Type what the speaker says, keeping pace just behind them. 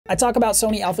I talk about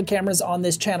Sony Alpha cameras on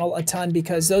this channel a ton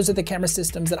because those are the camera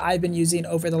systems that I've been using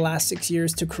over the last 6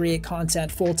 years to create content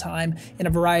full-time in a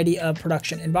variety of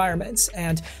production environments.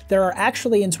 And there are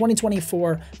actually in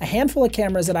 2024 a handful of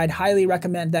cameras that I'd highly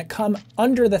recommend that come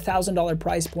under the $1,000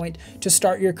 price point to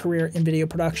start your career in video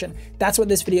production. That's what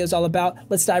this video is all about.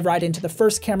 Let's dive right into the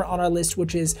first camera on our list,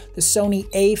 which is the Sony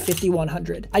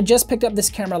a5100. I just picked up this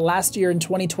camera last year in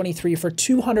 2023 for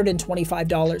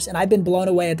 $225, and I've been blown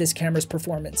away at this camera's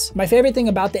performance. My favorite thing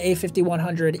about the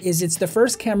a5100 is it's the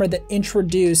first camera that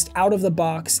introduced out of the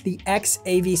box the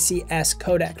XAVC-S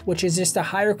codec, which is just a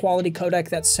higher quality codec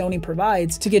that Sony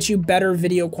provides to get you better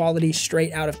video quality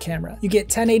straight out of camera. You get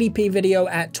 1080p video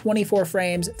at 24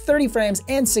 frames, 30 frames,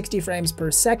 and 60 frames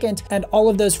per second, and all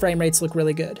of those frame rates look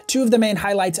really good. Two of the main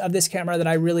highlights of this camera that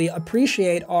I really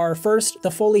appreciate are, first,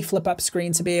 the fully flip-up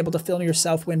screen to be able to film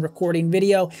yourself when recording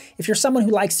video. If you're someone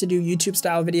who likes to do YouTube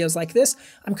style videos like this,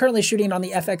 I'm currently shooting on the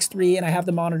FX3 and I have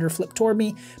the monitor flipped toward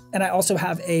me, and I also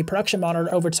have a production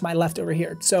monitor over to my left over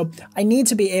here. So I need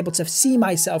to be able to see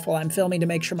myself while I'm filming to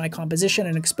make sure my composition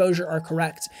and exposure are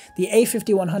correct. The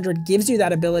a5100 gives you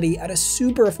that ability at a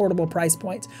super affordable price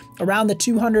point, around the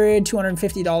 $200,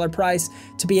 $250 price,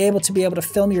 to be able to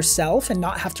film yourself and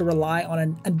not have to rely on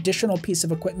an additional piece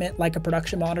of equipment like a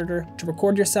production monitor to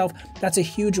record yourself. That's a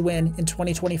huge win in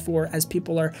 2024 as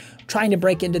people are trying to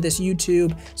break into this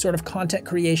YouTube sort of content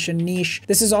creation niche.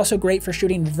 This is also great for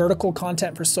shooting vertical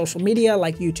content for social media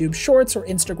like YouTube Shorts or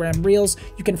Instagram Reels.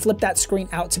 You can flip that screen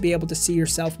out to be able to see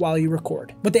yourself while you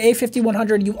record. With the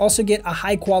a5100, you also get a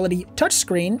high quality touch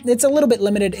screen. It's a little bit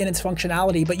limited in its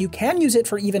functionality, but you can use it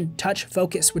for even touch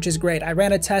focus, which is great. I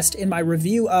ran a test in my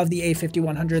review of the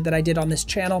a5100 that I did on this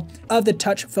channel of the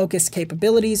touch focus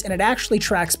capabilities, and it actually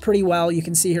tracks pretty well. You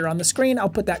can see here on the screen. I'll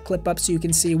put that clip up so you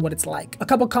can see what it's like. A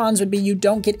couple cons would be you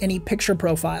don't get any picture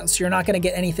profiles. You're not going to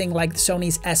get anything like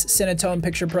Sony's S-Cinetone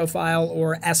picture profile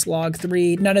or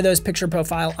S-Log3, none of those picture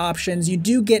profile options. You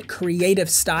do get creative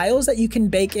styles that you can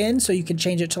bake in, so you can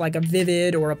change it to like a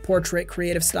vivid or a portrait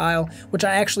creative style, which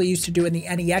I actually used to do in the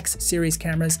NEX series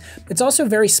cameras. It's also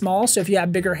very small, so if you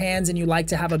have bigger hands and you like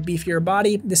to have a beefier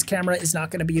body, this camera is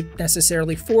not going to be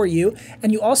necessarily for you.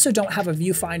 And you also don't have a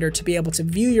viewfinder to be able to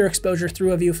view your exposure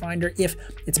through a viewfinder. If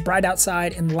it's bright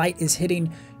outside and light is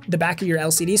hitting the back of your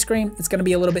LCD screen, it's going to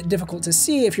be a little bit difficult to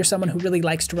see if you're someone who really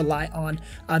likes to rely on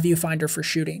a viewfinder for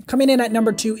shooting. Coming in at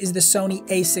number 2 is the Sony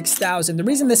a6000. The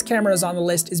reason this camera is on the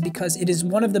list is because it is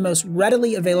one of the most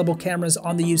readily available cameras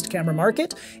on the used camera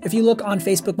market. If you look on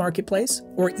Facebook Marketplace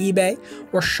or eBay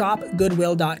or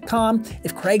shopgoodwill.com,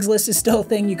 if Craigslist is still a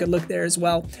thing, you could look there as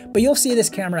well. But you'll see this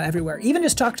camera everywhere. Even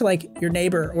just talk to like your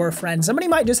neighbor or a friend. Somebody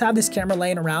might just have this camera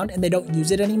laying around and they don't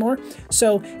use it anymore.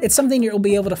 So it's something you'll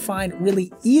be able to find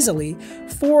really easily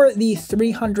for the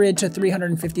 $300 to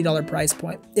 $350 price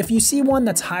point. If you see one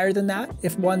that's higher than that,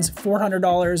 if one's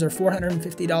 $400 or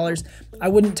 $450, I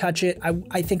wouldn't touch it.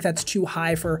 I think that's too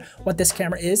high for what this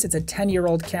camera is. It's a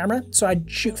 10-year-old camera, so I'd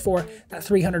shoot for that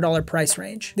 $300 price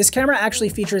range. This camera actually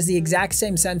features the exact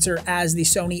same sensor as the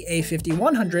Sony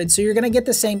a5100, so you're gonna get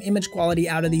the same image quality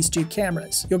out of these two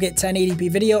cameras. You'll get 1080p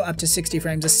video up to 60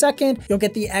 frames a second. You'll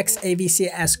get the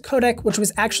XAVC-S codec, which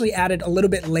was actually added a little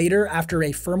bit later after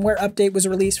a firmware update was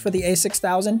released for the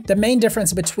a6000. The main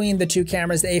difference between the two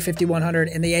cameras, the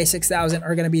a5100 and the a6000,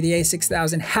 are going to be the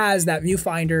a6000 has that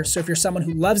viewfinder. So if you're someone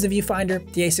who loves the viewfinder,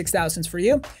 the a6000 is for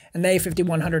you, and the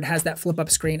a5100 has that flip-up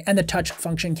screen and the touch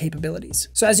function capabilities.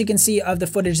 So as you can see of the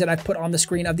footage that I've put on the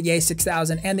screen of the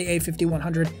a6000 and the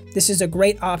a5100, this is a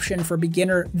great option for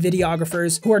beginner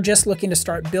videographers who are just looking to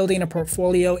start building a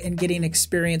portfolio and getting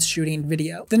experience shooting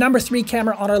video. The number 3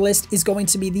 camera on our list is going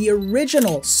to be the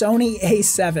original Sony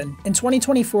a7. In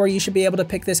 2024, you should be able to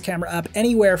pick this camera up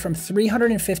anywhere from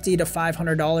 $350 to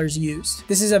 $500 used.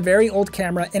 This is a very old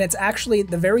camera, and it's actually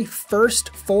the very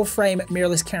first full-frame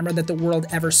mirrorless camera that the world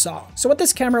ever saw. So what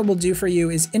this camera will do for you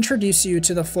is introduce you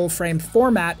to the full-frame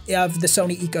format of the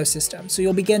Sony ecosystem. So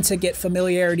you'll begin to get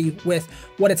familiarity with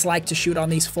what it's like to shoot on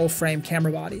these full-frame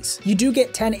camera bodies. You do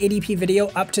get 1080p video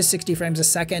up to 60 frames a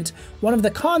second. One of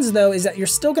the cons, though, is that you're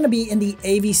still going to be in the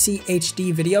AVC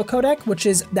HD video codec, which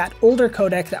is that older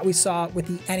codec that we saw with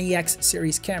the NEX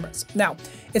series cameras. Now,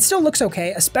 it still looks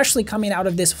okay, especially coming out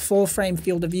of this full frame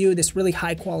field of view, this really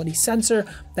high quality sensor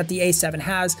that the A7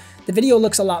 has. The video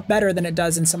looks a lot better than it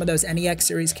does in some of those NEX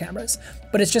series cameras,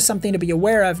 but it's just something to be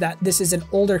aware of that this is an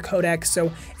older codec,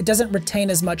 so it doesn't retain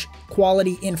as much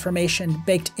quality information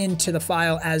baked into the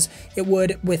file as it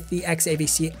would with the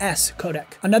XAVC-S codec.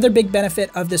 Another big benefit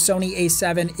of the Sony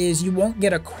A7 is you won't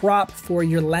get a crop for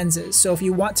your lenses. So if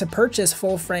you want to purchase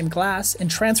full frame glass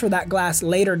and transfer that glass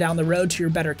later down the road to your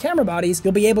better camera bodies,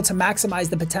 you'll be be able to maximize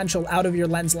the potential out of your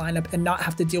lens lineup and not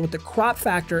have to deal with the crop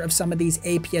factor of some of these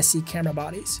APS-C camera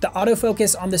bodies. The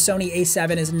autofocus on the Sony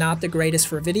a7 is not the greatest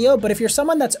for video, but if you're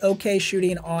someone that's okay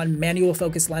shooting on manual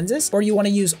focus lenses, or you want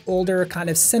to use older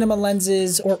kind of cinema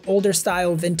lenses or older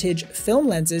style vintage film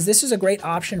lenses, this is a great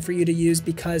option for you to use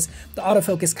because the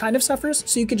autofocus kind of suffers,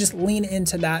 so you could just lean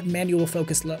into that manual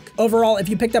focus look. Overall, if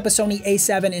you picked up a Sony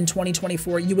a7 in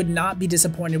 2024, you would not be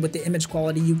disappointed with the image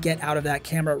quality you get out of that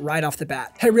camera right off the bat.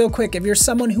 Hey, real quick, if you're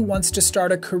someone who wants to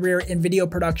start a career in video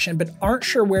production but aren't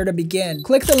sure where to begin,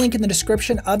 click the link in the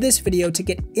description of this video to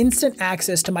get instant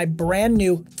access to my brand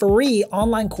new free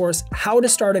online course, How to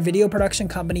Start a Video Production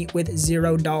Company with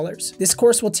 $0. This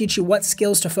course will teach you what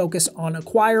skills to focus on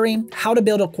acquiring, how to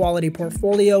build a quality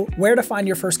portfolio, where to find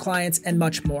your first clients, and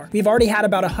much more. We've already had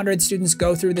about 100 students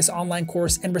go through this online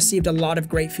course and received a lot of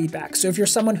great feedback. So if you're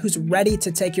someone who's ready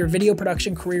to take your video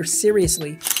production career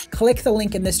seriously, click the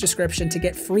link in this description to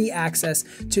get free access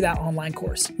to that online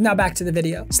course. Now back to the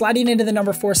video. Sliding into the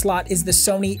number 4 slot is the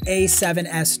Sony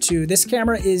a7S II. This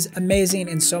camera is amazing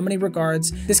in so many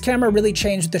regards. This camera really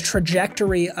changed the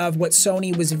trajectory of what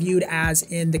Sony was viewed as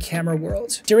in the camera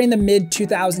world. During the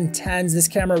mid-2010s, this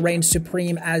camera reigned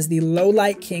supreme as the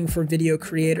low-light king for video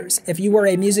creators. If you were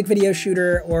a music video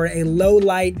shooter or a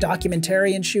low-light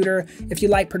documentarian shooter, if you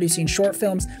like producing short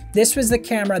films, this was the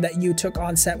camera that you took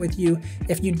on set with you.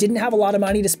 If you didn't have a lot of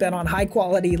money to spend on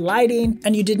high-quality lighting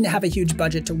and you didn't have a huge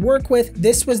budget to work with,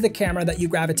 this was the camera that you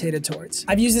gravitated towards.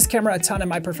 I've used this camera a ton in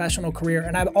my professional career,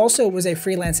 and I also was a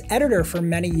freelance editor for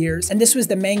many years, and this was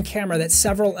the main camera that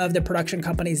several of the production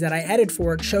companies that I edited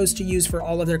for chose to use for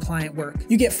all of their client work.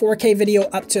 You get 4K video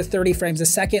up to 30 frames a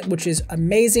second, which is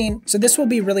amazing. So this will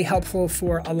be really helpful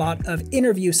for a lot of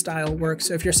interview style work.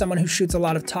 So if you're someone who shoots a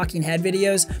lot of talking head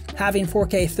videos, having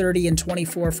 4K 30 and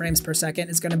 24 frames per second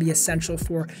is going to be essential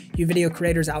for you video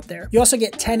creators out there. You also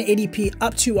get 1080p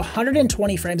up to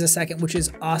 120 frames a second, which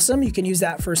is awesome. You can use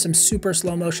that for some super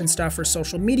slow motion stuff for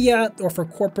social media or for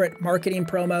corporate marketing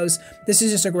promos. This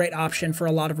is just a great option for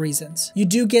a lot of reasons. You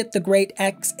do get the great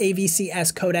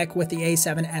XAVCS codec with the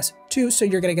a7S II, so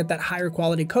you're going to get that higher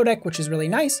quality codec, which is really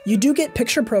nice. You do get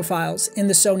picture profiles in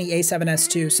the Sony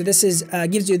a7S II, so this is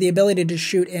gives you the ability to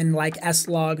shoot in like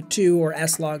S-Log2 or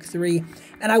S-Log3.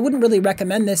 And I wouldn't really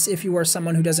recommend this if you are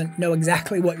someone who doesn't know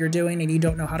exactly what you're doing and you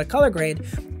don't know how to color grade.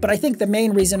 But I think the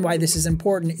main reason why this is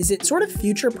important is it sort of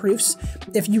future-proofs.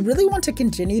 If you really want to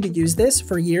continue to use this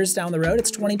for years down the road,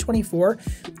 it's 2024,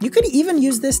 you could even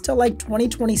use this till like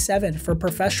 2027 for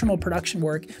professional production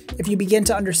work if you begin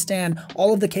to understand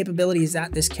all of the capabilities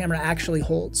that this camera actually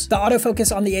holds. The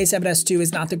autofocus on the a7S II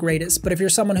is not the greatest, but if you're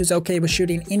someone who's okay with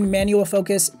shooting in manual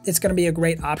focus, it's going to be a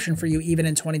great option for you even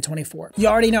in 2024. You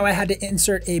already know I had to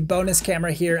insert a bonus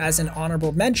camera here as an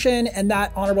honorable mention, and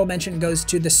that honorable mention goes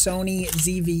to the Sony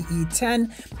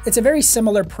ZV-E10. It's a very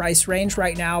similar price range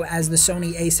right now as the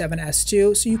Sony a7S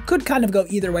II, so you could kind of go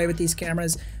either way with these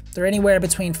cameras. They're anywhere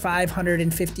between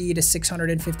 $550 to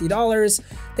 $650.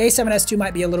 The a7S II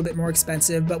might be a little bit more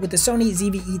expensive, but with the Sony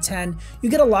ZV-E10, you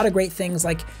get a lot of great things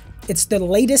like it's the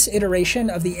latest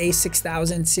iteration of the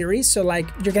a6000 series, so like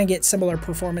you're gonna get similar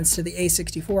performance to the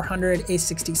a6400,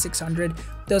 a6600,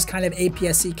 those kind of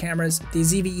APS-C cameras. The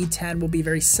ZV-E10 will be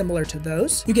very similar to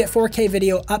those. You get 4K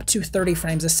video up to 30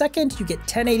 frames a second. You get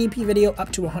 1080p video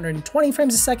up to 120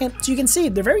 frames a second. So you can see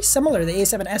they're very similar, the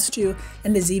a7S II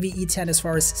and the ZV-E10 as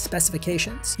far as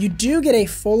specifications. You do get a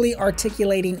fully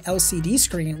articulating LCD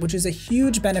screen, which is a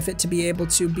huge benefit to be able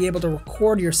to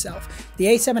record yourself. The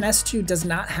a7S II does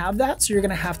not have that, so you're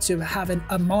gonna have to have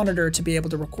a monitor to be able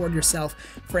to record yourself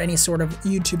for any sort of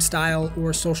YouTube style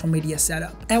or social media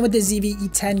setup. And with the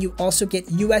ZV-E10, you also get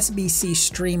USB-C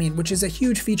streaming, which is a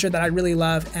huge feature that I really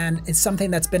love, and it's something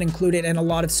that's been included in a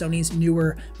lot of Sony's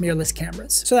newer mirrorless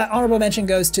cameras. So that honorable mention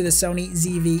goes to the Sony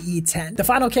ZV-E10. The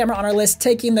final camera on our list,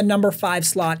 taking the number 5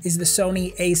 slot, is the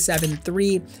Sony a7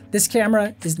 III. This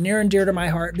camera is near and dear to my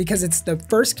heart because it's the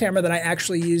first camera that I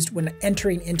actually used when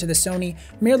entering into the Sony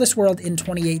mirrorless world in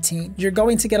 2018. You're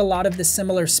going to get a lot of the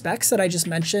similar specs that I just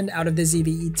mentioned out of the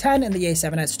ZV-E10 and the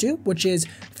a7S II, which is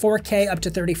 4K up to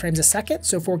 30 frames a second,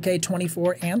 so 4K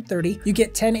 24 and 30. You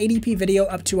get 1080p video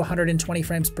up to 120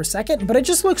 frames per second, but it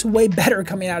just looks way better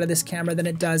coming out of this camera than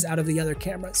it does out of the other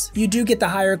cameras. You do get the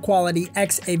higher quality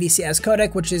XAVCS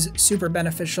codec, which is super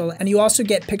beneficial, and you also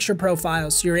get picture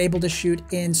profiles, so you're able to shoot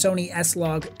in Sony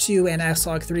S-Log2 and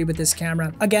S-Log3 with this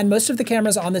camera. Again, most of the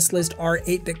cameras on this list are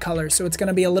 8-bit colors, so it's going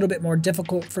to be a little bit more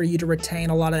difficult for you to retain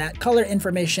a lot of that color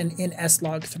information in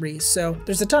S-Log3. So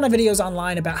there's a ton of videos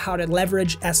online about how to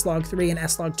leverage S-Log3 and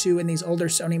S-Log2 in these older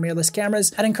Sony mirrorless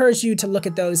cameras. I'd encourage you to look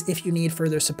at those if you need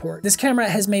further support. This camera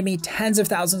has made me tens of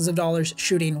thousands of dollars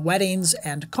shooting weddings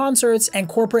and concerts and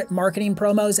corporate marketing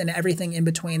promos and everything in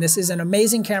between. This is an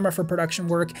amazing camera for production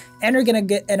work, and you're gonna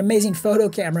get an amazing photo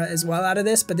camera as well out of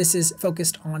this, but this is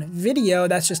focused on video.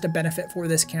 That's just a benefit for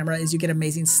this camera, is you get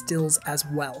amazing stills as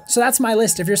well. So that's my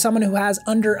list. If you're someone who has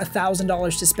under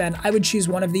 $1,000 to spend, I would choose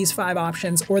one of these 5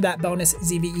 options or that bonus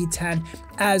ZV-E10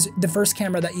 as the first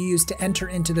camera that you use to enter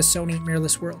into the Sony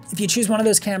mirrorless world. If you choose one of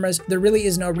those cameras, there really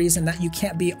is no reason that you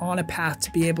can't be on a path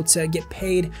to be able to get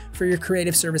paid for your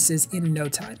creative services in no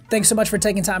time. Thanks so much for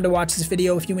taking time to watch this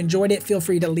video. If you enjoyed it, feel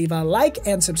free to leave a like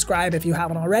and subscribe if you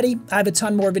haven't already. I have a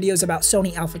ton more videos about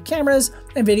Sony Alpha cameras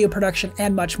and video production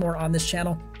and much more on this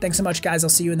channel. Thanks so much, guys. I'll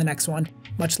see you in the next one.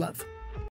 Much love.